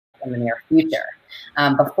in the near future.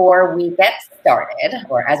 Before we get started,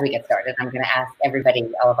 or as we get started, I'm going to ask everybody,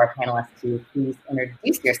 all of our panelists, to please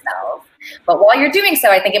introduce yourselves. But while you're doing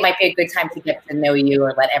so, I think it might be a good time to get to know you,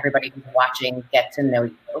 or let everybody who's watching get to know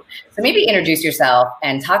you. So maybe introduce yourself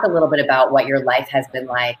and talk a little bit about what your life has been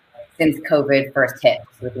like since COVID first hit,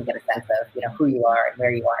 so we can get a sense of who you are and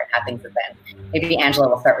where you are and how things have been. Maybe Angela,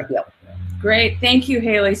 we'll start with you. Great, thank you,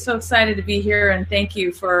 Hayley. So excited to be here, and thank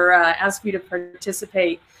you for asking me to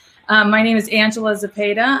participate. My name is Angela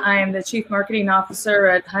Zepeda. I am the Chief Marketing Officer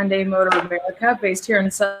at Hyundai Motor America, based here in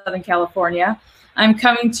Southern California. I'm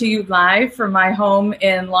coming to you live from my home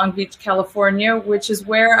in Long Beach, California, which is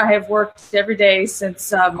where I have worked every day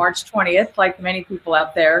since March 20th, like many people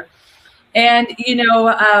out there. And,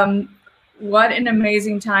 what an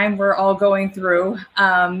amazing time we're all going through,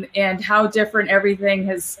 and how different everything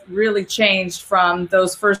has really changed from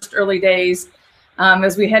those first early days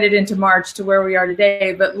as we headed into March to where we are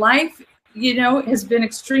today. But life, has been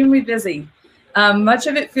extremely busy. Much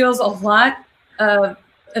of it feels a lot of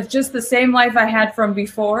just the same life I had from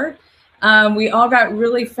before. We all got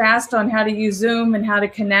really fast on how to use Zoom and how to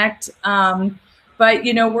connect. But,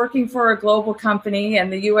 working for a global company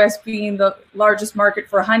and the U.S. being the largest market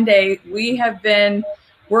for Hyundai, we have been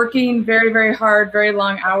working very, very hard, very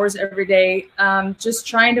long hours every day, just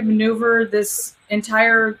trying to maneuver this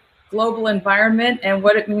entire global environment and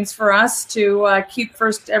what it means for us to keep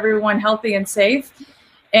first everyone healthy and safe,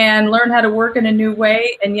 and learn how to work in a new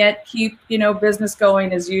way and yet keep, business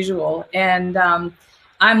going as usual. And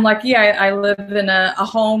I'm lucky. I live in a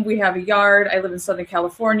home. We have a yard. I live in Southern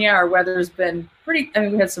California. Our weather's been we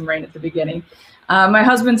had some rain at the beginning. My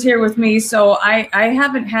husband's here with me, so I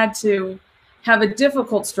haven't had to have a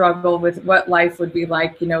difficult struggle with what life would be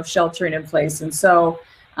like, sheltering in place. And so,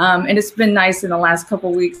 and it's been nice in the last couple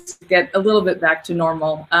of weeks to get a little bit back to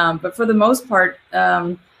normal. But for the most part,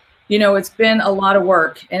 it's been a lot of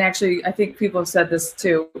work. And actually, I think people have said this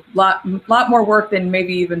too, lot more work than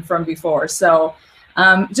maybe even from before. So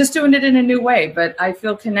just doing it in a new way, but I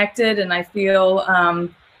feel connected, and I feel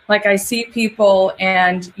like I see people,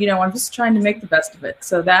 and, I'm just trying to make the best of it.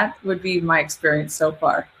 So that would be my experience so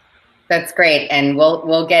far. That's great. And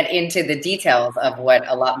we'll get into the details of what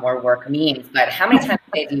a lot more work means. But how many times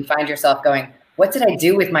a day do you find yourself going, what did I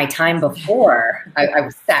do with my time before I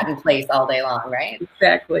was sat in place all day long, right?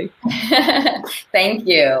 Exactly. Thank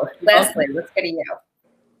you. Leslie, let's go to you.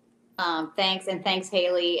 Thanks, and thanks,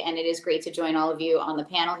 Hayley. And it is great to join all of you on the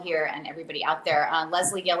panel here and everybody out there.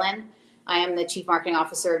 Leslie Gillin. I am the Chief Marketing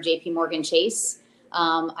Officer of JPMorgan Chase.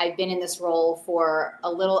 I've been in this role for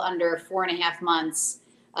a little under 4.5 months,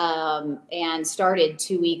 and started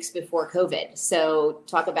 2 weeks before COVID. So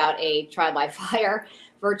talk about a trial by fire,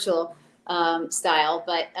 virtual style.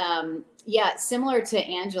 But yeah, similar to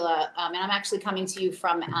Angela, and I'm actually coming to you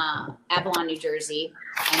from Avalon, New Jersey.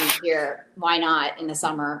 I'm here, why not, in the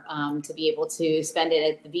summer, to be able to spend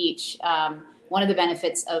it at the beach. One of the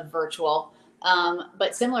benefits of virtual.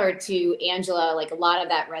 But similar to Angela, like, a lot of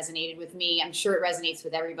that resonated with me. I'm sure it resonates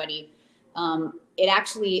with everybody.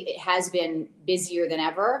 It has been busier than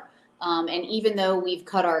ever. And even though we've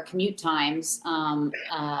cut our commute times,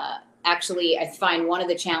 actually, I find one of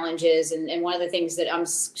the challenges and one of the things that I'm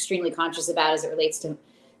extremely conscious about as it relates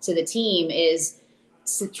to the team is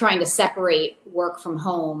trying to separate work from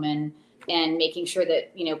home and making sure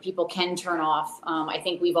that, people can turn off. I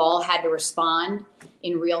think we've all had to respond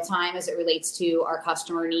in real time as it relates to our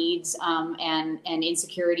customer needs, and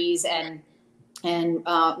insecurities and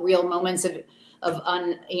real moments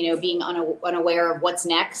of being unaware of what's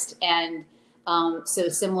next. And so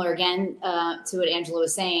similar again to what Angela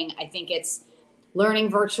was saying, I think it's learning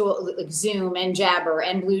virtual, like Zoom and Jabber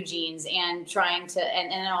and Blue Jeans, and trying to,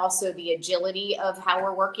 and also the agility of how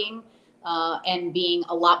we're working, and being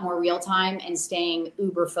a lot more real time and staying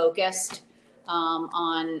uber focused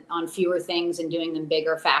on fewer things and doing them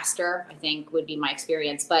bigger, faster, I think would be my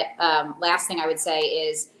experience. But last thing I would say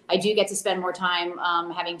is I do get to spend more time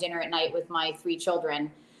having dinner at night with my 3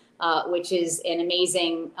 children, which is an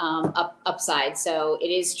amazing upside. So it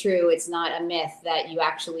is true. It's not a myth that you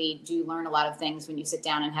actually do learn a lot of things when you sit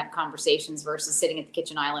down and have conversations versus sitting at the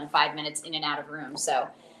kitchen island 5 minutes in and out of rooms. So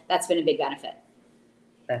that's been a big benefit.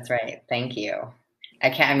 That's right. Thank you.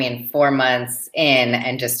 4 months in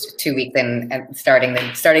and just 2 weeks in and starting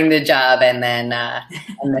the job, and then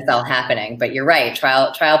and this all happening. But you're right.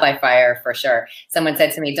 Trial by fire for sure. Someone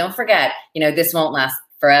said to me, don't forget, this won't last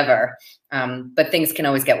forever. But things can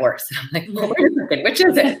always get worse. I'm like, well, wait a second, which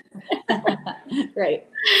is it? Right.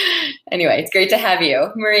 Anyway, it's great to have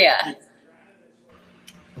you. Maria.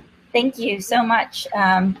 Thank you so much.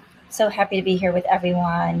 So happy to be here with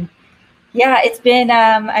everyone. Yeah, it's been,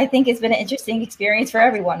 I think it's been an interesting experience for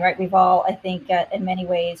everyone, right? We've all, I think, in many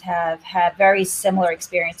ways have had very similar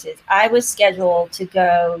experiences. I was scheduled to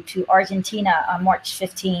go to Argentina on March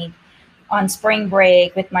 15th on spring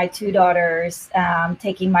break with my two daughters,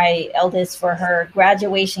 taking my eldest for her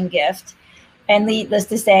graduation gift. And needless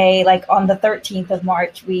to say, like on the 13th of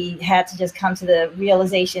March, we had to just come to the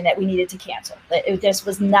realization that we needed to cancel. That it just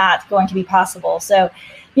was not going to be possible. So,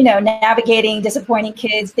 you know, navigating disappointing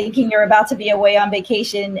kids, thinking you're about to be away on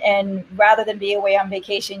vacation, and rather than be away on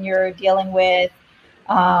vacation, you're dealing with,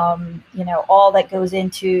 you know, all that goes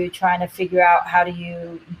into trying to figure out how do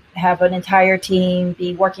you have an entire team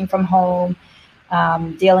be working from home,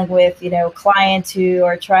 dealing with, you know, clients who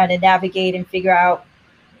are trying to navigate and figure out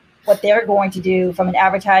what they're going to do from an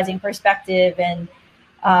advertising perspective, and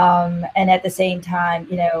at the same time,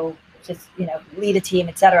 you know, just, you know, lead a team,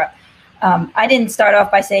 et cetera. I didn't start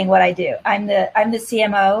off by saying what I do. I'm the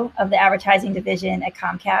CMO of the advertising division at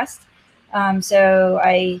Comcast. So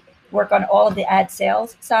I work on all of the ad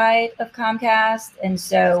sales side of Comcast, and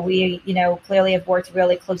so we, you know, clearly have worked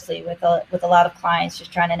really closely with a lot of clients,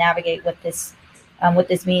 just trying to navigate what this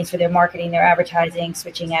means for their marketing, their advertising,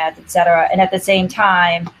 switching ads, et cetera. And at the same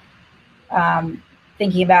time,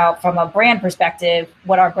 thinking about from a brand perspective,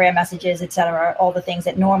 what our brand message is, et cetera, all the things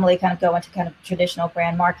that normally kind of go into kind of traditional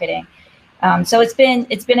brand marketing. So it's been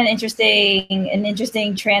an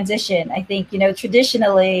interesting transition. I think, you know,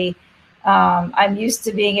 traditionally, I'm used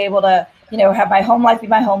to being able to, you know, have my home life be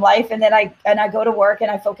my home life, and then I go to work and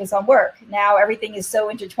I focus on work. Now everything is so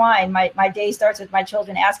intertwined. My day starts with my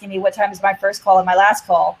children asking me what time is my first call and my last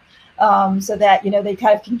call, so that, you know, they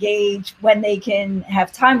kind of can gauge when they can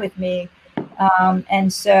have time with me.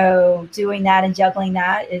 And so doing that and juggling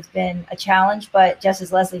that has been a challenge. But just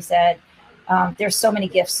as Leslie said, there's so many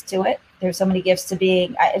gifts to it. There's so many gifts to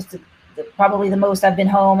being, it's probably the most I've been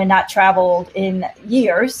home and not traveled in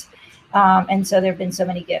years. And so there have been so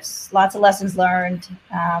many gifts, lots of lessons learned.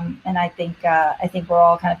 And I think we're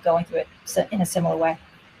all kind of going through it in a similar way.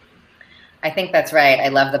 I think that's right. I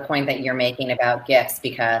love the point that you're making about gifts,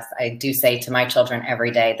 because I do say to my children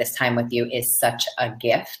every day, this time with you is such a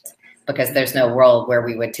gift, because there's no world where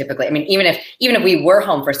we would typically, I mean, even if we were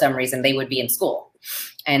home for some reason, they would be in school.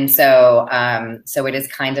 And so, so it is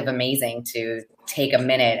kind of amazing to take a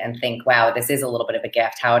minute and think, wow, this is a little bit of a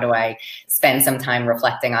gift. How do I spend some time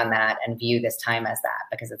reflecting on that and view this time as that?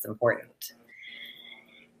 Because it's important.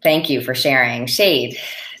 Thank you for sharing. Shade,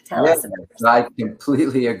 tell us about this. I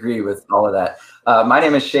completely agree with all of that. My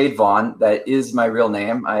name is Shade Vaughn. That is my real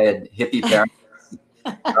name. I had hippie parents.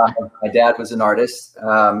 My dad was an artist,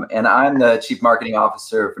 and I'm the Chief Marketing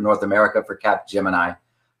Officer for North America for CapGemini.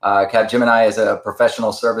 CapGemini is a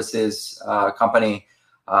professional services company.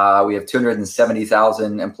 We have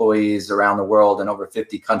 270,000 employees around the world in over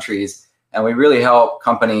 50 countries, and we really help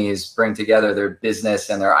companies bring together their business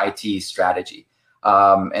and their IT strategy.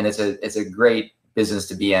 And it's a great business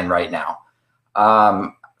to be in right now.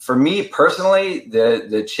 For me personally,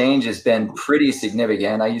 the change has been pretty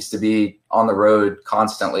significant. I used to be on the road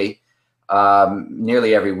constantly,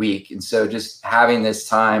 nearly every week. And so just having this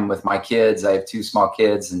time with my kids, I have two small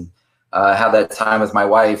kids, and have that time with my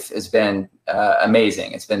wife has been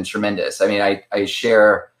amazing. It's been tremendous. I mean, I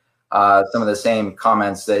share some of the same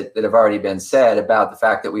comments that have already been said about the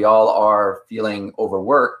fact that we all are feeling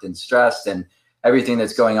overworked and stressed, and everything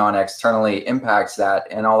that's going on externally impacts that.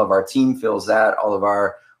 And all of our team feels that, all of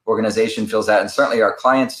our organization feels that, and certainly our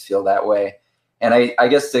clients feel that way. And I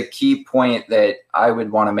guess the key point that I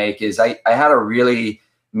would want to make is I had a really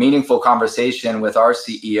meaningful conversation with our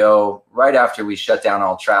CEO right after we shut down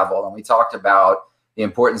all travel. And we talked about the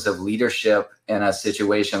importance of leadership in a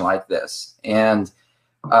situation like this. And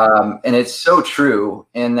it's so true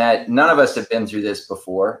in that none of us have been through this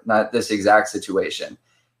before, not this exact situation.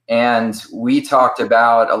 And we talked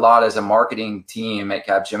about a lot as a marketing team at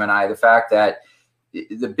CapGemini, the fact that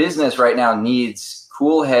the business right now needs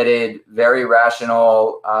cool-headed, very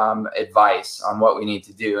rational advice on what we need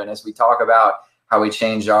to do. And as we talk about how we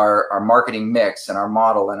change our marketing mix and our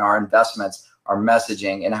model and our investments, our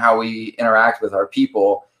messaging, and how we interact with our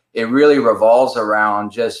people, it really revolves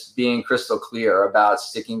around just being crystal clear about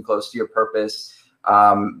sticking close to your purpose,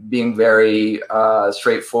 being very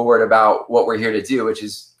straightforward about what we're here to do, which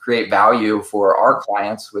is create value for our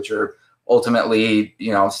clients, which are ultimately,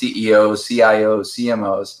 you know, CEOs, CIOs,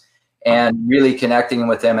 CMOs, and really connecting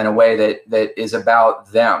with them in a way that is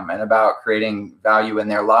about them and about creating value in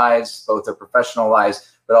their lives, both their professional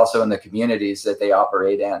lives, but also in the communities that they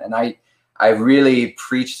operate in. And I really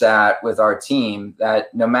preach that with our team,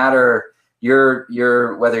 that no matter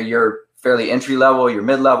whether you're fairly entry level, you're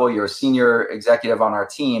mid-level, you're a senior executive on our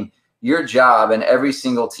team, your job in every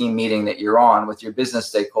single team meeting that you're on with your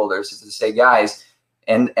business stakeholders is to say, guys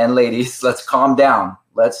and ladies, let's calm down.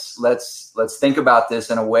 Let's think about this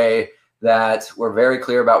in a way that we're very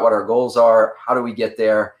clear about what our goals are. How do we get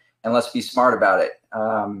there? And let's be smart about it.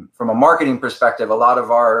 From a marketing perspective, a lot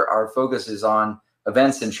of our focus is on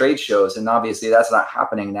events and trade shows, and obviously that's not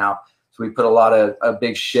happening now. So we put a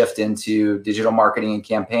big shift into digital marketing and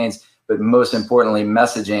campaigns, but most importantly,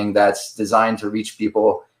 messaging that's designed to reach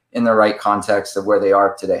people in the right context of where they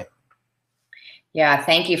are today. Yeah,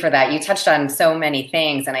 thank you for that. You touched on so many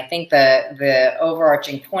things. And I think the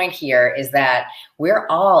overarching point here is that we're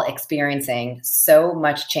all experiencing so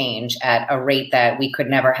much change at a rate that we could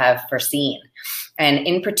never have foreseen. And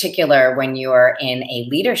in particular, when you're in a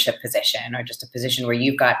leadership position or just a position where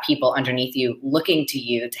you've got people underneath you looking to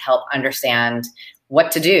you to help understand what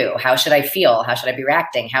to do, how should I feel, how should I be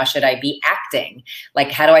reacting, how should I be acting, like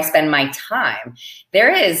how do I spend my time?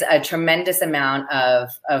 There is a tremendous amount of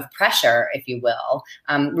pressure, if you will,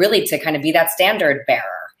 really to kind of be that standard bearer.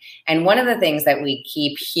 And one of the things that we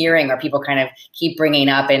keep hearing or people kind of keep bringing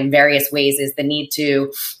up in various ways is the need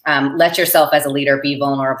to let yourself as a leader be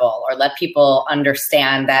vulnerable or let people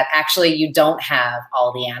understand that actually you don't have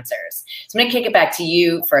all the answers. So I'm going to kick it back to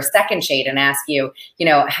you for a second, Shade, and ask you,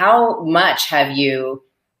 how much have you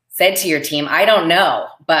said to your team, I don't know,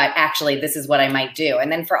 but actually this is what I might do?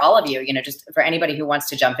 And then for all of you, just for anybody who wants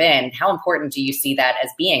to jump in, how important do you see that as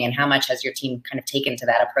being, and how much has your team kind of taken to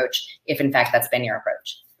that approach, if in fact that's been your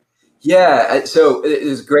approach? Yeah, so it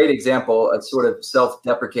is a great example, a sort of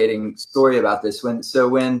self-deprecating story about this. When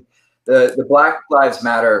the Black Lives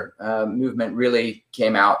Matter movement really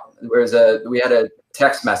came out, we had a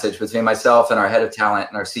text message between myself and our head of talent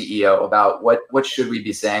and our CEO about what should we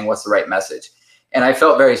be saying, what's the right message. And I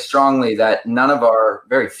felt very strongly that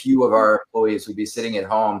very few of our employees would be sitting at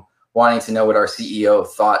home wanting to know what our CEO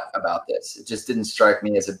thought about this. It just didn't strike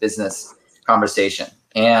me as a business conversation.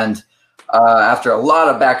 And after a lot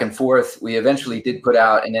of back and forth, we eventually did put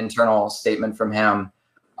out an internal statement from him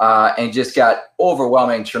and just got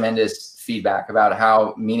overwhelming, tremendous feedback about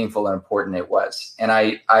how meaningful and important it was. And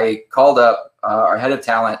I called up our head of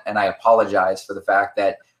talent and I apologized for the fact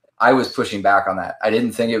that I was pushing back on that. I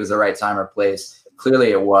didn't think it was the right time or place.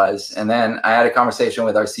 Clearly it was. And then I had a conversation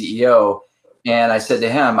with our CEO and I said to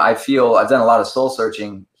him, I've done a lot of soul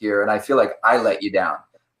searching here and I feel like I let you down.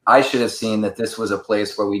 I should have seen that this was a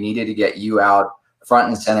place where we needed to get you out front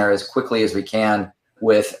and center as quickly as we can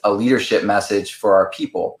with a leadership message for our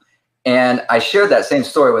people. And I shared that same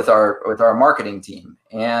story with our marketing team.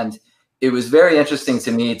 And it was very interesting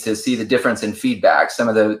to me to see the difference in feedback. Some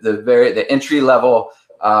of the entry level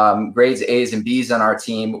grades A's and B's on our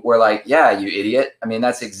team were like, yeah, you idiot. I mean,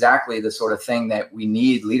 that's exactly the sort of thing that we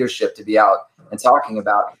need leadership to be out and talking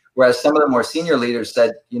about. Whereas some of the more senior leaders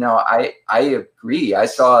said, I agree. I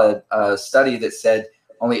saw a study that said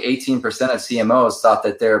only 18% of CMOs thought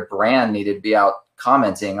that their brand needed to be out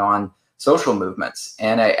commenting on social movements.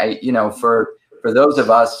 And for those of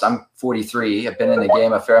us, I'm 43, I've been in the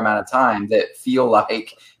game a fair amount of time, that feel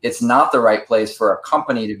like it's not the right place for a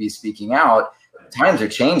company to be speaking out. Times are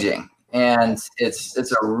changing, and it's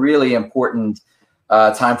a really important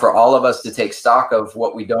time for all of us to take stock of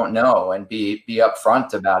what we don't know and be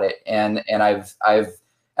upfront about it. And I've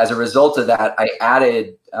as a result of that, I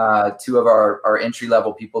added two of our entry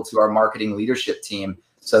level people to our marketing leadership team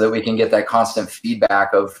so that we can get that constant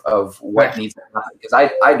feedback of what needs to happen. Because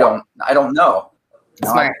I don't know.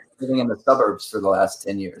 I've been living in the suburbs for the last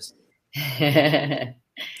 10 years.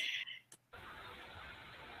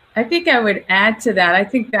 I think I would add to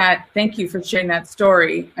that. Thank you for sharing that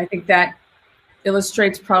story. I think that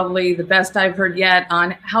illustrates probably the best I've heard yet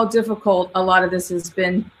on how difficult a lot of this has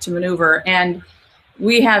been to maneuver. And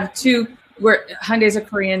we have Hyundai is a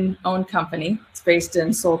Korean-owned company. It's based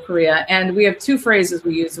in Seoul, Korea. And we have two phrases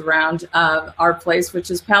we use around our place,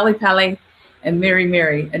 which is pali pali and miri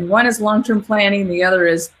miri. And one is long-term planning. The other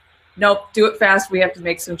is, nope, do it fast. We have to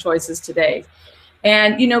make some choices today.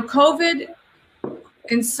 And, COVID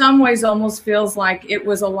in some ways almost feels like it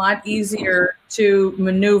was a lot easier to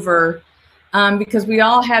maneuver because we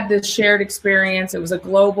all had this shared experience. It was a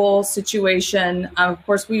global situation. Of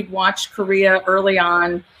course, we'd watched Korea early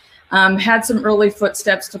on, had some early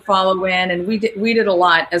footsteps to follow in, and we did a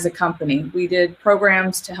lot as a company. We did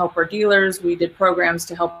programs to help our dealers. We did programs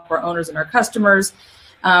to help our owners and our customers.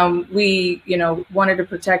 We, wanted to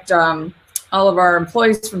protect all of our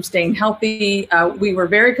employees from staying healthy. We were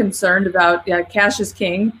very concerned about cash is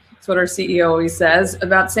king. That's what our CEO always says,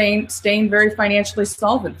 about staying very financially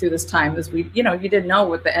solvent through this time, as you didn't know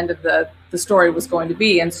what the end of the story was going to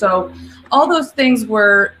be. And so all those things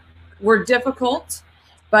were difficult.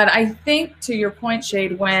 But I think, to your point,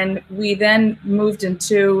 Shade, when we then moved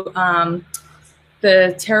into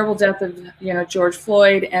the terrible death of George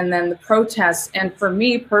Floyd, and then the protests, and for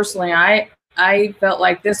me personally, I felt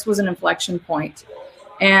like this was an inflection point.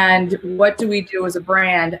 And what do we do as a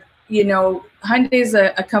brand? Hyundai is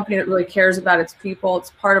a company that really cares about its people.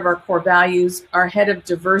 It's part of our core values. Our head of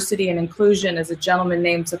diversity and inclusion is a gentleman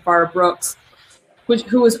named Zepeda Brooks,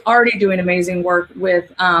 who was already doing amazing work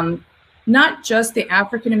with not just the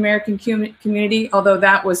African American community, although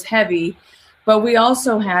that was heavy, but we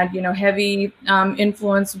also had heavy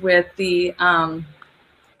influence with the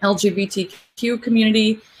LGBTQ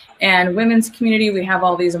community and women's community. We have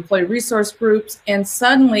all these employee resource groups, and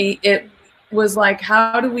suddenly it was like,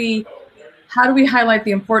 how do we highlight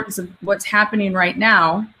the importance of what's happening right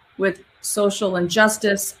now with social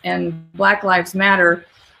injustice and Black Lives Matter,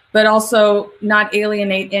 but also not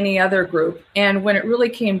alienate any other group? And when it really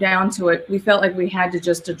came down to it, we felt like we had to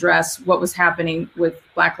just address what was happening with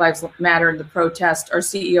Black Lives Matter and the protest. Our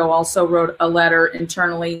CEO also wrote a letter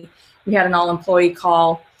internally. We had an all-employee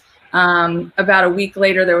call. About a week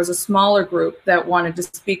later, there was a smaller group that wanted to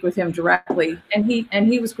speak with him directly, and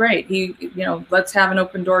he was great. Let's have an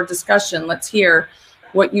open door discussion. Let's hear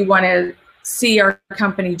what you want to see our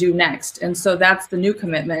company do next. And so that's the new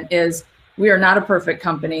commitment: is we are not a perfect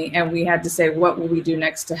company, and we had to say, what will we do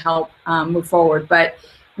next to help move forward? But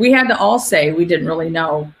we had to all say we didn't really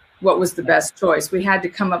know what was the best choice. We had to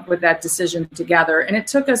come up with that decision together, and it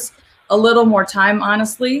took us a little more time,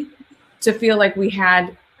 honestly, to feel like we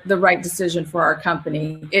had the right decision for our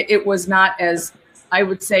company. It was not, as I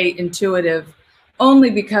would say, intuitive, only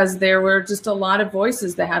because there were just a lot of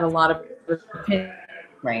voices that had a lot of opinions,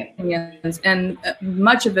 right, and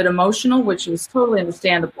much of it emotional, which was totally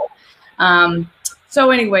understandable. So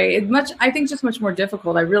anyway, I think just much more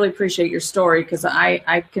difficult. I really appreciate your story, because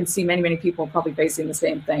I can see many people probably facing the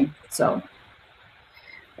same thing. So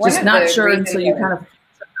just not sure until you kind of.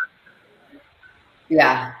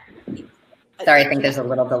 Yeah. Sorry, I think there's a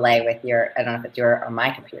little delay with I don't know if it's your or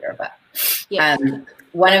my computer, but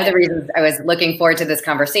one of the reasons I was looking forward to this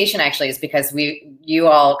conversation actually is because you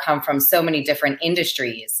all come from so many different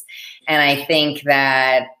industries. And I think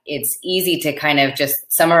that it's easy to kind of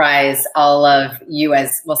just summarize all of you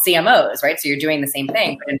as, well, CMOs, right? So you're doing the same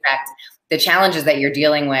thing, but in fact, the challenges that you're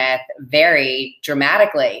dealing with vary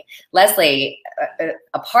dramatically. Leslie,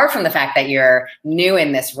 apart from the fact that you're new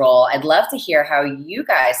in this role, I'd love to hear how you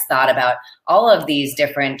guys thought about all of these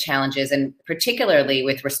different challenges, and particularly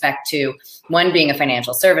with respect to, one, being a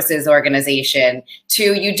financial services organization,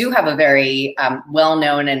 two, you do have a very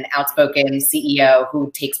well-known and outspoken CEO who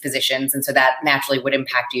takes positions, and so that naturally would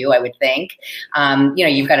impact you, I would think.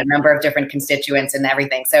 You've got a number of different constituents and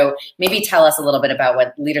everything. So maybe tell us a little bit about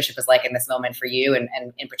what leadership is like in this moment for you, and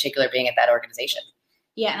in particular being at that organization.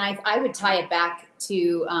 Yeah, and I would tie it back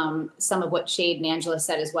to some of what Shade and Angela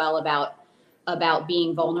said as well about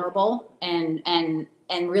being vulnerable and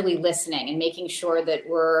really listening and making sure that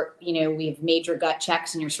we've made your gut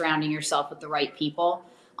checks and you're surrounding yourself with the right people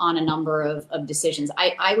on a number of decisions.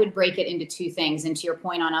 I would break it into two things. And to your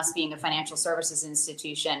point on us being a financial services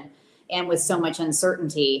institution and with so much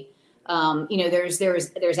uncertainty,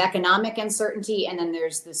 there's economic uncertainty, and then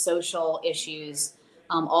there's the social issues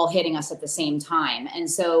all hitting us at the same time.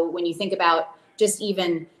 And so when you think about just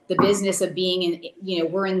even the business of being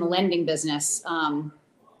in, we're in the lending business,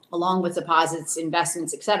 along with deposits,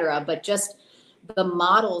 investments, et cetera, but just the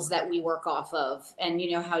models that we work off of, and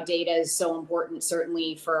how data is so important,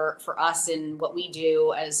 certainly for us and what we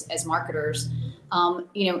do as marketers.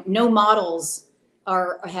 No models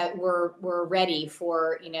were ready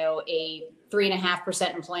for a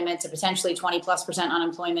 3.5% employment to potentially 20+%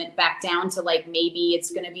 unemployment, back down to like maybe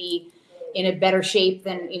it's going to be in a better shape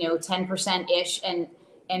than 10% ish,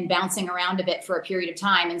 and bouncing around a bit for a period of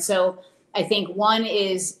time. And so I think one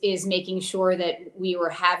is making sure that we were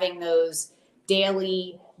having those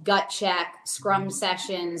daily gut check scrum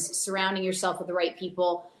sessions, surrounding yourself with the right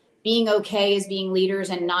people, being okay as being leaders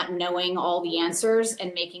and not knowing all the answers,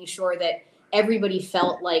 and making sure that everybody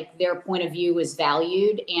felt like their point of view was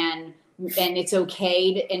valued, and it's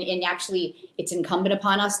okay and actually it's incumbent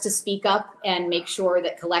upon us to speak up and make sure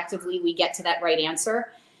that collectively we get to that right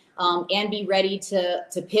answer, and be ready to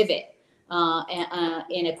pivot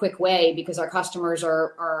in a quick way, because our customers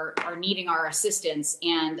are needing our assistance,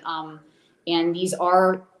 and these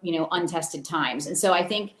are untested times. And so I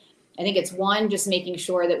think it's one, just making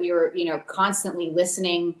sure that we were constantly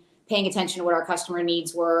listening, paying attention to what our customer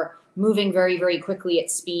needs were, moving very, very quickly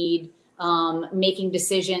at speed, making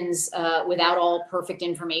decisions without all perfect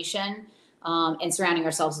information, and surrounding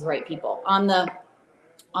ourselves with the right people. On the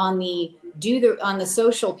On the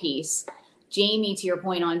social piece, Jamie, to your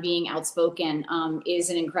point on being outspoken, is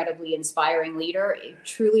an incredibly inspiring leader.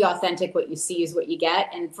 Truly authentic. What you see is what you get.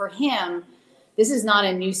 And for him, this is not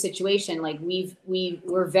a new situation. Like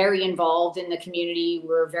we're very involved in the community.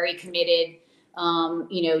 We're very committed,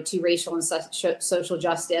 to racial and social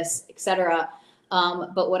justice, et cetera.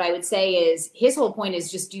 But what I would say is his whole point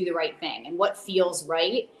is just do the right thing and what feels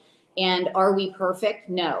right. And are we perfect?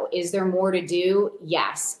 No. Is there more to do?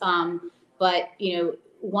 Yes. But,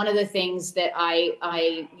 one of the things that I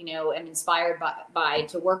am inspired by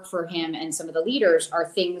to work for him and some of the leaders are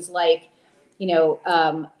things like,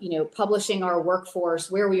 publishing our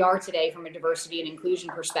workforce where we are today from a diversity and inclusion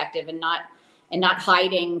perspective, and not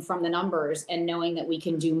hiding from the numbers, and knowing that we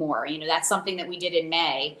can do more. That's something that we did in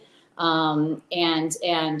May, and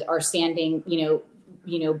are standing,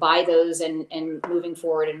 by those and moving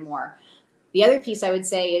forward and more. The other piece I would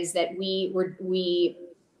say is that we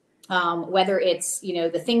whether it's,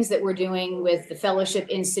 the things that we're doing with the Fellowship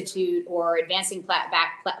Institute or advancing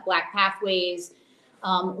Black pathways,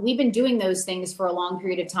 we've been doing those things for a long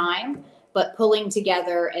period of time, but pulling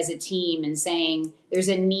together as a team and saying there's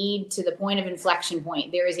a need, to the point of inflection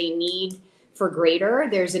point, there is a need for greater,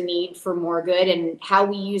 there's a need for more good, and how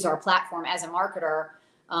we use our platform as a marketer.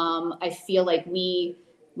 I feel like we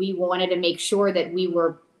wanted to make sure that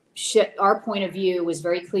our point of view was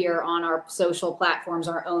very clear on our social platforms,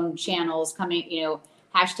 our own channels, coming,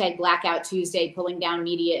 hashtag Blackout Tuesday, pulling down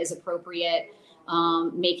media is appropriate,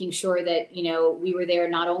 making sure that, we were there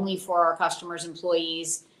not only for our customers,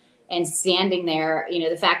 employees, and standing there,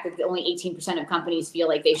 the fact that only 18% of companies feel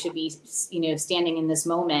like they should be, standing in this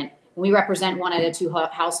moment. We represent 1 out of 2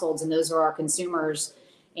 households, and those are our consumers.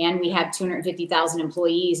 And we have 250,000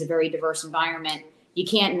 employees, a very diverse environment. You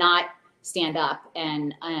can't not stand up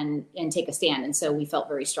and take a stand. And so we felt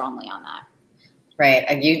very strongly on that.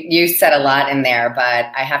 Right. You said a lot in there,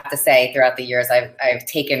 but I have to say throughout the years, I've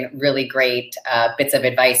taken really great bits of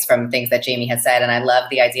advice from things that Jamie has said. And I love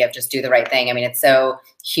the idea of just do the right thing. I mean, it's so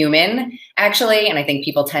human, actually. And I think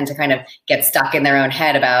people tend to kind of get stuck in their own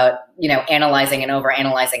head about, analyzing and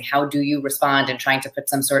overanalyzing. How do you respond, and trying to put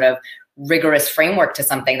some sort of rigorous framework to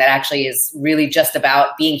something that actually is really just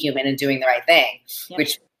about being human and doing the right thing, yep.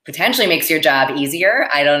 Which potentially makes your job easier.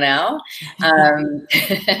 I don't know. You don't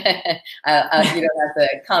have to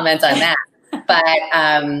comment on that.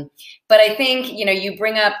 But I think, you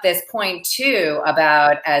bring up this point too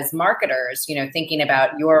about, as marketers, thinking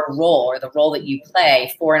about your role, or the role that you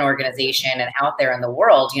play for an organization and out there in the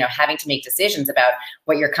world, having to make decisions about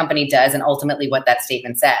what your company does and ultimately what that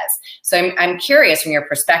statement says. So I'm curious from your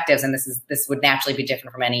perspectives, and this would naturally be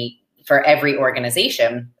different for every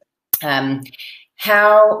organization.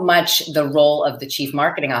 How much the role of the chief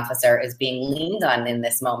marketing officer is being leaned on in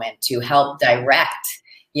this moment to help direct,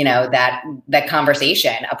 that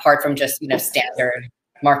conversation, apart from just, standard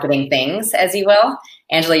marketing things, as you will.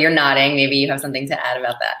 Angela, you're nodding. Maybe you have something to add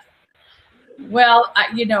about that. Well,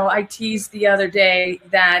 I teased the other day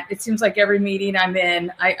that it seems like every meeting I'm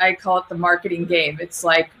in, I call it the marketing game. It's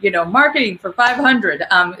like, marketing for 500.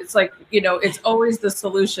 It's like, it's always the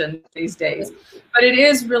solution these days. But it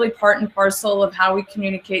is really part and parcel of how we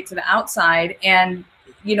communicate to the outside, and,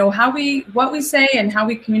 what we say and how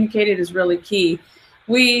we communicate it is really key.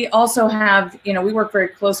 We also have, we work very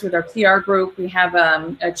close with our PR group. We have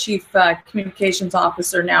a chief communications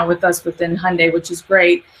officer now with us within Hyundai, which is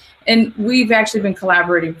great. And we've actually been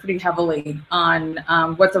collaborating pretty heavily on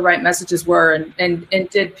what the right messages were, and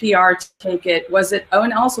did PR take it? Was it,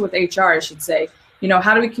 and also with HR, I should say,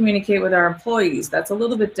 how do we communicate with our employees? That's a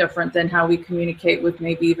little bit different than how we communicate with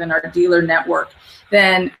maybe even our dealer network,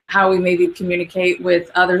 than how we maybe communicate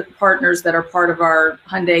with other partners that are part of our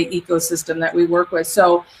Hyundai ecosystem that we work with.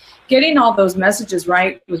 So getting all those messages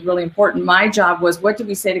right was really important. My job was, what do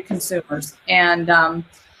we say to consumers? And,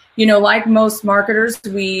 like most marketers,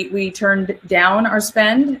 we turned down our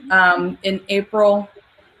spend in April,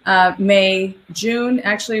 May, June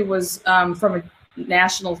actually was, from a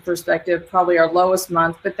national perspective, probably our lowest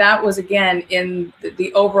month. But that was, again, in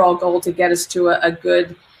the overall goal to get us to a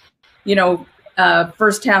good,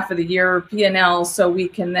 first half of the year P&L, so we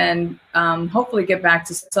can then hopefully get back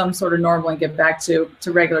to some sort of normal and get back to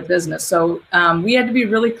regular business. So we had to be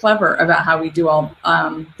really clever about how we do all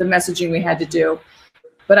the messaging we had to do.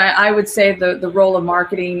 But I would say the role of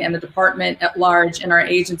marketing and the department at large and our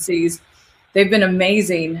agencies, they've been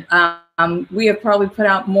amazing. We have probably put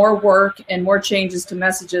out more work and more changes to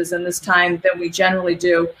messages in this time than we generally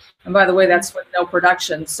do. And by the way, that's with no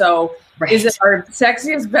production. So right. Is it our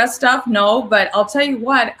sexiest, best stuff? No, but I'll tell you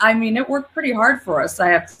what, it worked pretty hard for us, I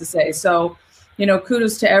have to say. So,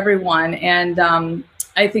 kudos to everyone. And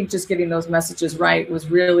I think just getting those messages right was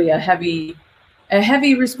really a heavy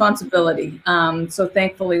responsibility. So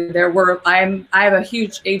thankfully I have a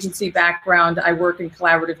huge agency background. I work in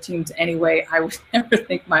collaborative teams anyway. I would never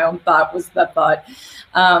think my own thought was the thought.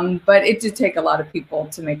 But it did take a lot of people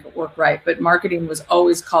to make it work right. But marketing was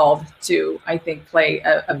always called to, I think, play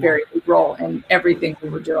a very big role in everything we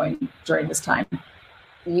were doing during this time.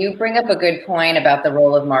 You bring up a good point about the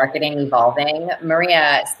role of marketing evolving.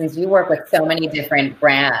 Maria, since you work with so many different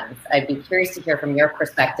brands, I'd be curious to hear from your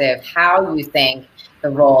perspective how you think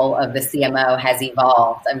the role of the CMO has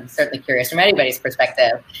evolved. I'm certainly curious from anybody's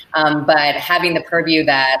perspective, but having the purview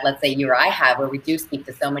that, let's say, you or I have, where we do speak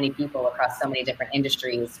to so many people across so many different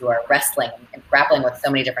industries who are wrestling and grappling with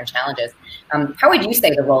so many different challenges, how would you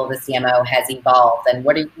say the role of the CMO has evolved, and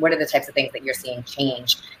what are the types of things that you're seeing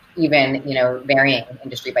change, even, varying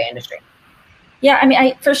industry by industry? Yeah, I mean,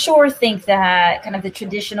 I for sure think that kind of the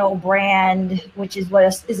traditional brand, which is what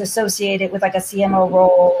is associated with like a CMO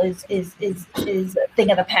role, is a thing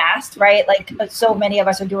of the past, right? Like so many of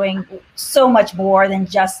us are doing so much more than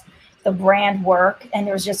just the brand work, and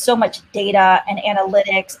there's just so much data and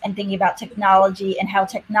analytics and thinking about technology and how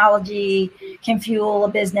technology can fuel a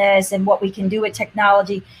business and what we can do with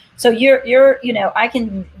technology. So I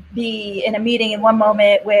can be in a meeting in one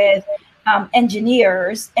moment with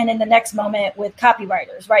engineers and in the next moment with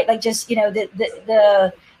copywriters, right? Like just,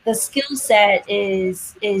 the skill set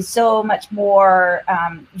is so much more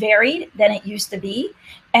varied than it used to be.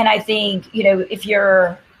 And I think,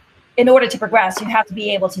 in order to progress, you have to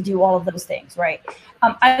be able to do all of those things, right?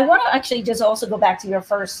 I want to actually just also go back to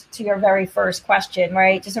your very first question,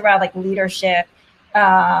 right? Just around like leadership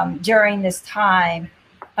during this time.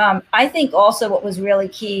 I think also what was really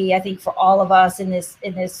key, I think for all of us in this,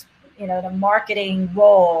 the marketing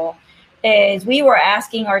role, is we were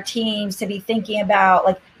asking our teams to be thinking about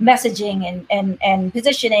like messaging and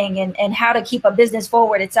positioning and how to keep a business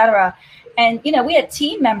forward, et cetera. And, we had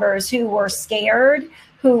team members who were scared,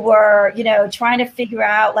 who were, trying to figure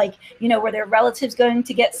out like, were their relatives going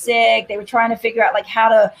to get sick? They were trying to figure out like how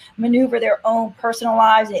to maneuver their own personal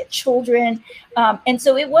lives. They had children. And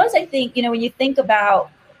so it was, I think, when you think about,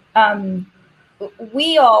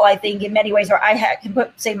 we all, I think in many ways, or I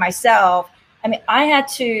say myself, I mean, I had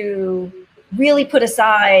to really put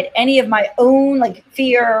aside any of my own like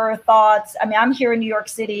fear thoughts. I mean, I'm here in New York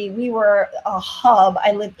City. We were a hub.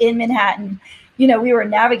 I live in Manhattan. We were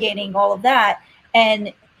navigating all of that.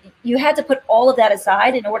 And you had to put all of that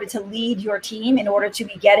aside in order to lead your team, in order to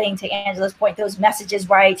be getting, to Angela's point, those messages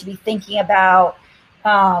right, to be thinking about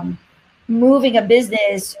moving a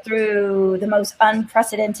business through the most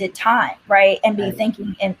unprecedented time, right? And be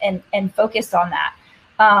thinking and focused on that.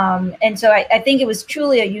 And so I think it was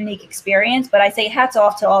truly a unique experience, but I say hats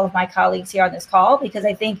off to all of my colleagues here on this call, because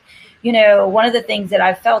I think, one of the things that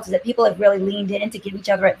I've felt is that people have really leaned in to give each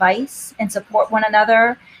other advice and support one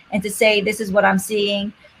another and to say, this is what I'm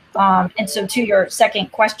seeing. And so to your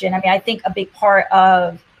second question, I mean, I think a big part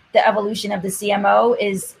of the evolution of the CMO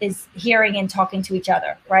is hearing and talking to each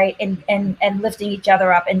other, right? And lifting each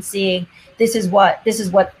other up and seeing, this is what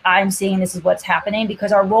I'm seeing, this is what's happening,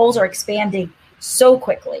 because our roles are expanding so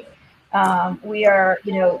quickly. We are,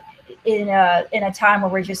 in a time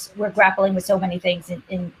where we're grappling with so many things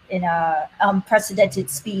in a unprecedented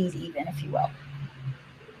speed, even, if you will.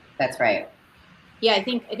 That's right. Yeah, I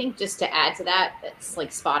think just to add to that, that's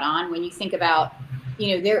like spot on. When you think about,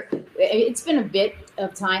 it's been a bit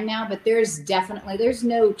of time now, but there's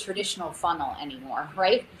no traditional funnel anymore,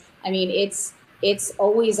 right? I mean, it's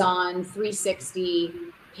always on 360,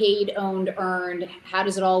 paid, owned, earned. How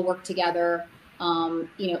does it all work together? And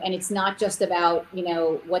it's not just about,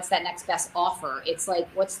 what's that next best offer? It's like,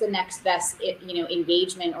 what's the next best,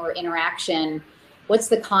 engagement or interaction? What's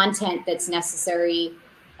the content that's necessary?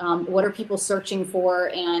 What are people searching for?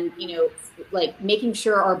 And, like making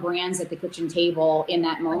sure our brand's at the kitchen table in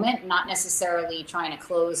that moment, not necessarily trying to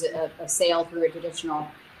close a sale through a traditional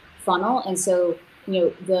funnel. And so,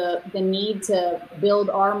 the need to build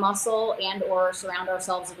our muscle and or surround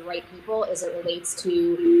ourselves with the right people as it relates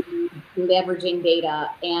to leveraging data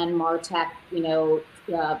and MarTech,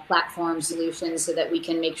 platform solutions, so that we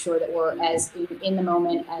can make sure that we're as in the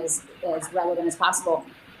moment, as relevant as possible.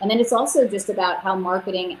 And then it's also just about how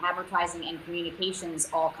marketing, advertising, and communications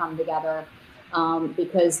all come together,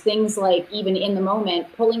 because things like, even in the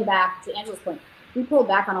moment, pulling back, to Angela's point, we pulled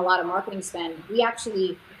back on a lot of marketing spend. We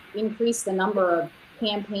actually increased the number of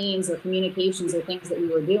campaigns or communications or things that we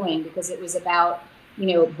were doing, because it was about,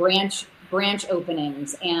 branch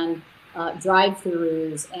openings and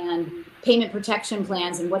drive-throughs and payment protection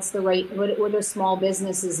plans, and what do small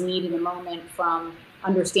businesses need in the moment from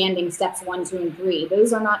understanding steps 1, 2, and 3.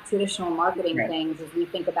 Those are not traditional marketing Right. things as we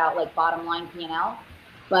think about like bottom line P&L,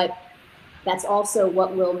 but that's also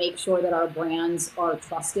what will make sure that our brands are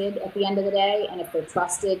trusted at the end of the day. And if they're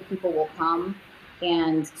trusted, people will come.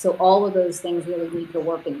 And so all of those things really need to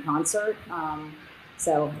work in concert.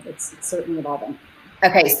 So it's certainly evolving.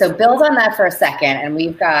 Okay, so build on that for a second, and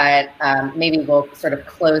we've got, maybe we'll sort of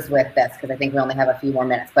close with this because I think we only have a few more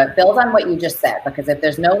minutes, but build on what you just said, because if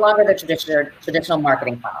there's no longer the traditional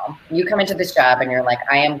marketing funnel, you come into this job and you're like,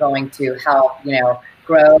 I am going to help,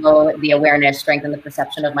 grow the awareness, strengthen the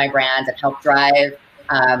perception of my brand, and help drive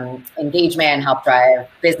engagement, help drive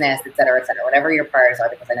business, et cetera, whatever your priorities are,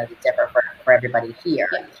 because I know they differ for everybody here.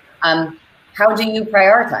 Yeah. How do you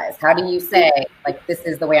prioritize? How do you say, like, this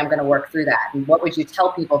is the way I'm going to work through that? And what would you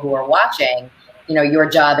tell people who are watching, your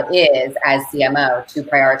job is as CMO to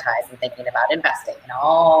prioritize and thinking about investing and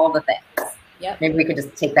all the things? Yep. Maybe we could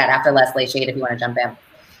just take that after Leslie. Shade, if you want to jump in.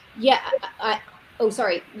 Yeah.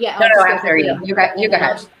 Sorry. Yeah. No, after you. You go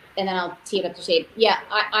ahead. And then I'll tee it up to Shade. Yeah.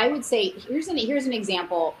 I would say, here's an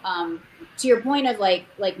example. To your point of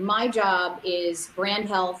like my job is brand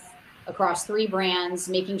health across 3 brands,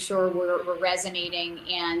 making sure we're resonating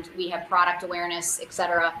and we have product awareness, et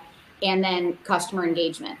cetera, and then customer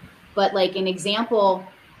engagement. But like an example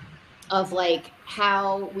of like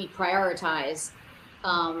how we prioritize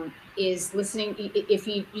is listening. If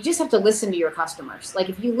you just have to listen to your customers. Like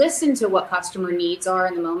if you listen to what customer needs are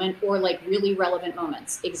in the moment, or like really relevant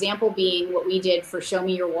moments. Example being what we did for Show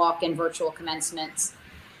Me Your Walk and virtual commencements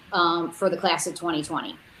for the class of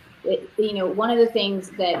 2020. One of the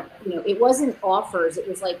things that, it wasn't offers. It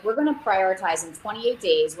was like, we're going to prioritize in 28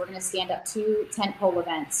 days. We're going to stand up 2 tentpole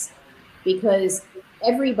events, because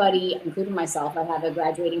everybody, including myself, I have a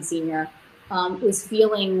graduating senior, is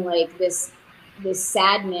feeling like this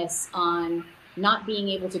sadness on not being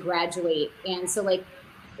able to graduate. And so like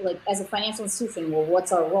as a financial institution, well,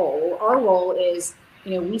 what's our role? Well, our role is,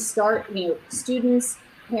 we start, students,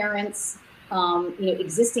 parents,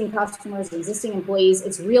 existing customers, existing employees,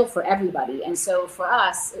 it's real for everybody. And so for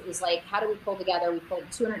us, it was like, how do we pull together? We pulled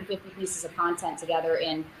 250 pieces of content together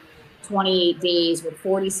in 28 days with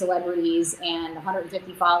 40 celebrities and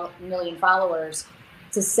 150 million followers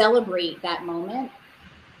to celebrate that moment,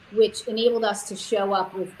 which enabled us to show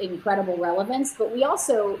up with incredible relevance. But we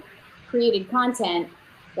also created content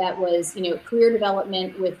that was, career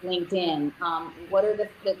development with LinkedIn. What are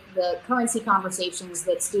the currency conversations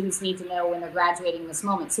that students need to know when they're graduating this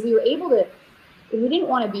moment? So we were able to, we didn't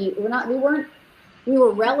want to be, we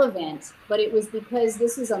were relevant, but it was because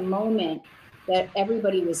this is a moment that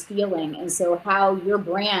everybody was feeling. And so how your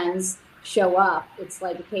brands show up, it's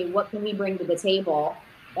like, okay, what can we bring to the table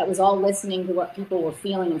that was all listening to what people were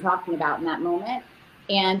feeling and talking about in that moment?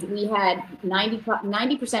 And we had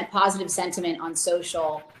 90% positive sentiment on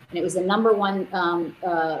social. And it was the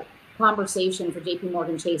 #1 conversation for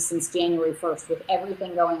JPMorgan Chase since January 1st, with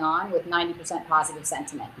everything going on, with 90% positive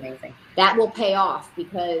sentiment. Amazing. That will pay off,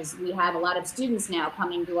 because we have a lot of students now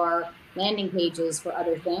coming to our landing pages for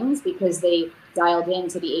other things because they dialed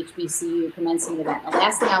into the HBCU commencement event. The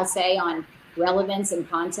last thing I'll say on relevance and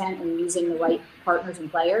content and using the right partners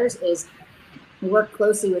and players is we work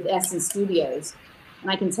closely with Essence Studios. And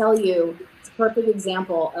I can tell you, it's a perfect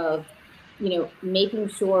example of, making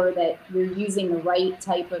sure that you're using the right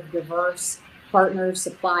type of diverse partners,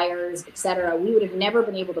 suppliers, et cetera. We would have never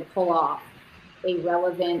been able to pull off a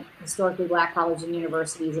relevant, historically Black colleges and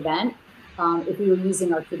universities event if we were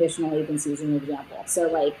using our traditional agencies as an example. So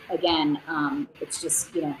like, again, it's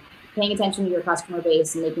just, paying attention to your customer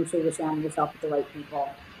base and making sure you're surrounding yourself with the right people,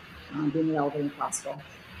 being relevant as possible.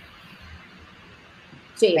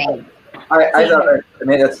 Jade. I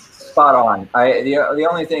mean, that's spot on. The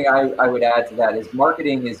only thing I would add to that is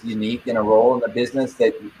marketing is unique in a role in the business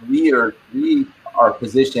that we are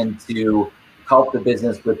positioned to help the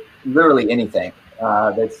business with literally anything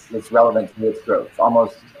that's relevant to its growth,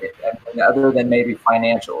 almost other than maybe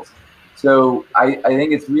financials. So I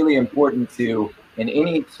think it's really important to, in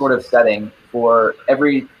any sort of setting, for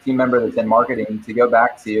every team member that's in marketing to go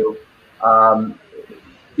back to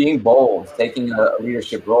being bold, taking a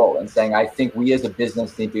leadership role and saying, I think we as a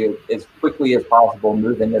business need to, as quickly as possible,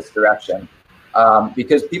 move in this direction,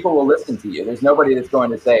 because people will listen to you. There's nobody that's going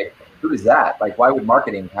to say, who is that? Like, why would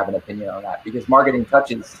marketing have an opinion on that? Because marketing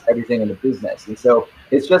touches everything in the business. And so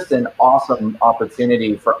it's just an awesome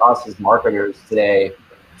opportunity for us as marketers today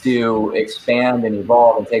to expand and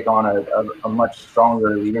evolve and take on a much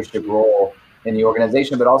stronger leadership role in the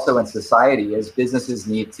organization, but also in society, as businesses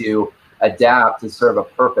need to adapt to serve a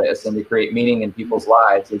purpose and to create meaning in people's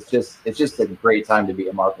lives. It's just a great time to be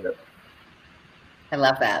a marketer. I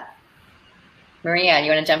love that. Maria,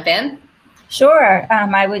 you want to jump in? Sure.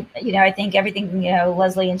 I would, I think everything,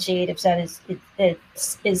 Leslie and Shade have said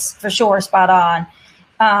is for sure spot on.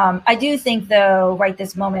 I do think, though, right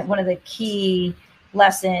this moment, one of the key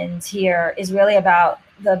lessons here is really about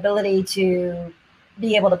the ability to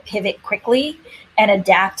be able to pivot quickly and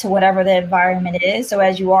adapt to whatever the environment is. So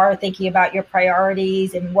as you are thinking about your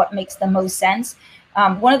priorities and what makes the most sense,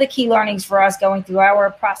 one of the key learnings for us going through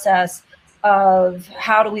our process of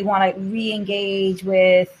how do we want to re-engage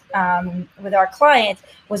with our clients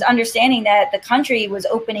was understanding that the country was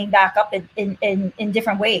opening back up in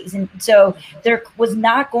different ways. And so there was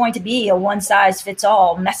not going to be a one size fits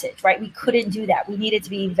all message, right? We couldn't do that. We needed to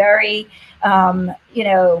be very,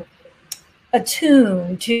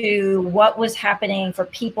 attuned to what was happening for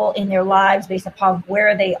people in their lives based upon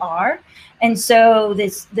where they are. And so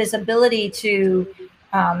this ability to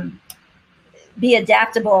be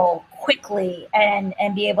adaptable quickly and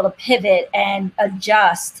be able to pivot and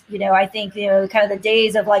adjust. I think, kind of the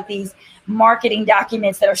days of like these marketing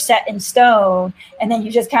documents that are set in stone and then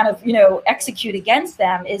you just kind of, execute against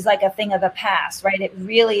them is like a thing of the past, right? It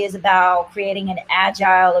really is about creating an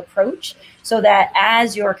agile approach so that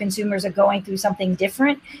as your consumers are going through something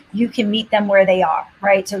different, you can meet them where they are,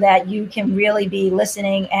 right? So that you can really be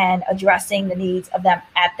listening and addressing the needs of them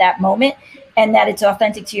at that moment and that it's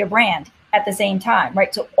authentic to your brand at the same time,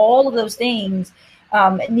 right? So all of those things,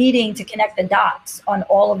 needing to connect the dots on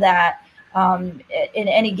all of that in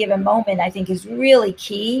any given moment, I think is really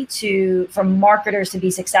key for marketers to be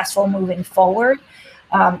successful moving forward,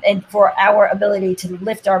 and for our ability to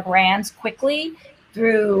lift our brands quickly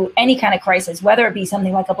through any kind of crisis, whether it be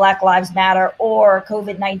something like a Black Lives Matter or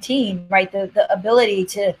COVID-19, right? The ability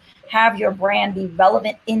to have your brand be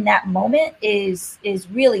relevant in that moment is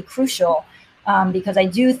really crucial. Because I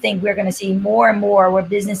do think we're going to see more and more where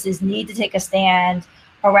businesses need to take a stand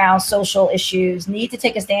around social issues, need to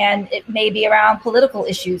take a stand, it may be around political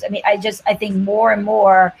issues. I mean, I think more and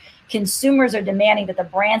more consumers are demanding that the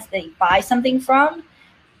brands they buy something from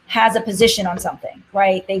has a position on something,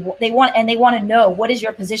 right? They want to know, what is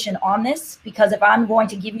your position on this? Because if I'm going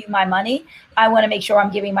to give you my money, I want to make sure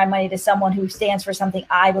I'm giving my money to someone who stands for something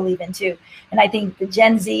I believe in too. And I think the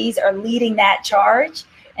Gen Zs are leading that charge.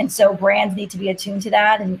 And so brands need to be attuned to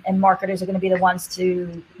that, and marketers are going to be the ones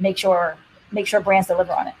to make sure brands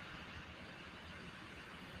deliver on it.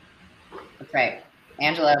 That's right.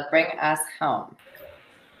 Angela, bring us home.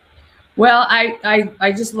 Well,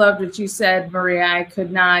 I just loved what you said, Maria. I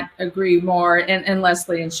could not agree more, and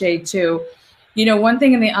Leslie and Shade too. One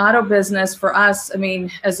thing in the auto business for us, I mean,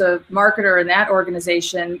 as a marketer in that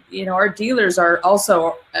organization, our dealers are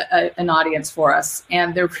also an audience for us,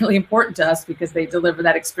 and they're really important to us because they deliver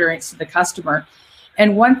that experience to the customer.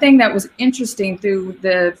 And one thing that was interesting through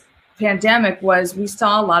the pandemic was we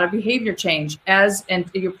saw a lot of behavior change, and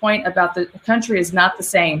your point about the country is not the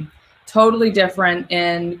same, totally different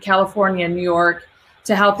in California and New York,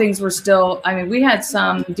 to how things were still. I mean, we had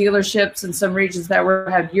some dealerships in some regions that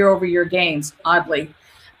had year-over-year gains, oddly,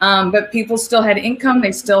 but people still had income.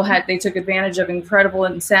 They took advantage of incredible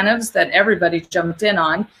incentives that everybody jumped in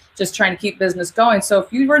on, just trying to keep business going. So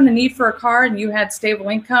if you were in the need for a car and you had stable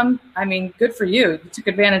income, I mean, good for you. You took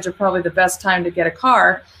advantage of probably the best time to get a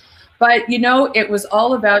car. But, it was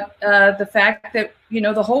all about the fact that,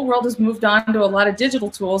 the whole world has moved on to a lot of digital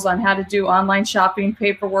tools on how to do online shopping,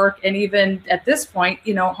 paperwork, and even at this point,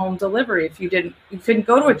 home delivery. If you couldn't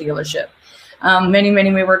go to a dealership.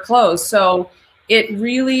 Many were closed. So it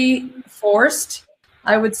really forced,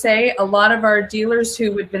 I would say, a lot of our dealers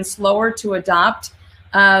who had been slower to adopt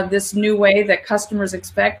this new way that customers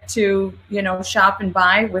expect to, shop and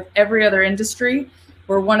buy with every other industry.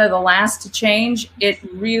 We're one of the last to change. It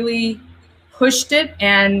really pushed it,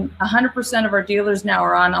 and 100% of our dealers now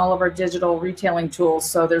are on all of our digital retailing tools.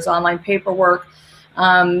 So there's online paperwork. We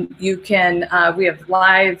have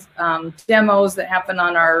live demos that happen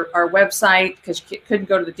on our website because you couldn't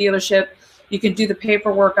go to the dealership. You can do the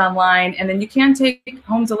paperwork online, and then you can take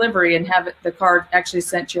home delivery and have the car actually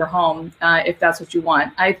sent to your home if that's what you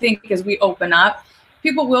want. I think as we open up,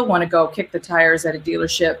 people will want to go kick the tires at a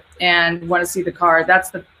dealership and want to see the car. That's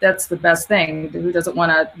the best thing. Who doesn't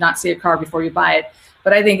want to not see a car before you buy it?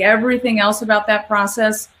 But I think everything else about that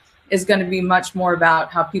process is going to be much more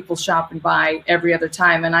about how people shop and buy every other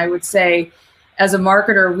time. And I would say, as a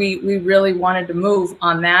marketer, we really wanted to move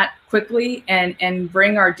on that quickly and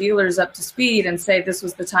bring our dealers up to speed and say this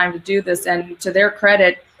was the time to do this. And to their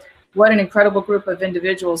credit, what an incredible group of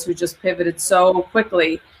individuals who just pivoted so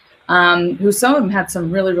quickly. Who some of them had some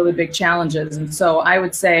really, really big challenges. And so I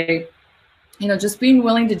would say, just being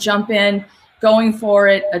willing to jump in, going for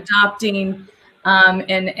it, adopting,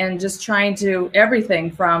 and just trying to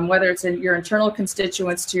everything from whether it's in your internal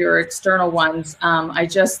constituents to your external ones. I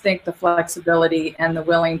just think the flexibility and the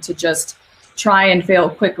willing to just try and fail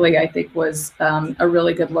quickly, I think was a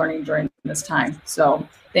really good learning during this time. So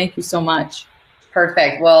thank you so much.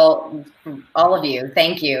 Perfect. Well, all of you,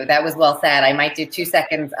 thank you. That was well said. I might do 2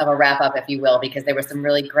 seconds of a wrap up, if you will, because there was some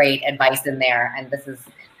really great advice in there. And this is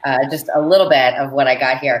just a little bit of what I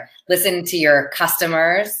got here. Listen to your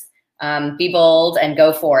customers, be bold and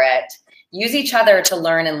go for it. Use each other to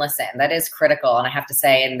learn and listen. That is critical. And I have to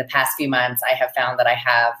say, in the past few months, I have found that I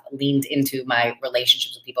have leaned into my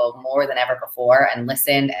relationships with people more than ever before and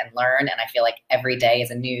listened and learned. And I feel like every day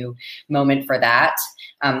is a new moment for that.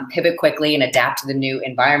 Pivot quickly and adapt to the new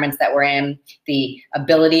environments that we're in. The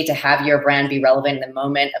ability to have your brand be relevant in the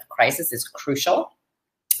moment of crisis is crucial.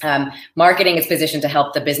 Marketing is positioned to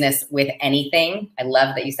help the business with anything. I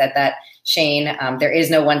love that you said that, Shane. There is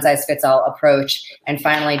no one-size-fits-all approach. And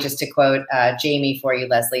finally, just to quote Jamie for you,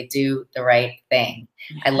 Leslie, do the right thing.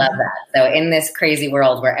 I love that. So in this crazy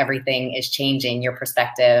world where everything is changing, your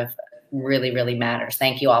perspective really, really matters.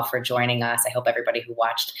 Thank you all for joining us. I hope everybody who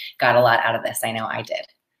watched got a lot out of this. I know I did.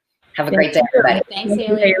 Have a great day, everybody. Thanks,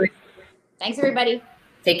 Hayley. Thanks, everybody.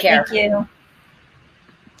 Take care. Thank you.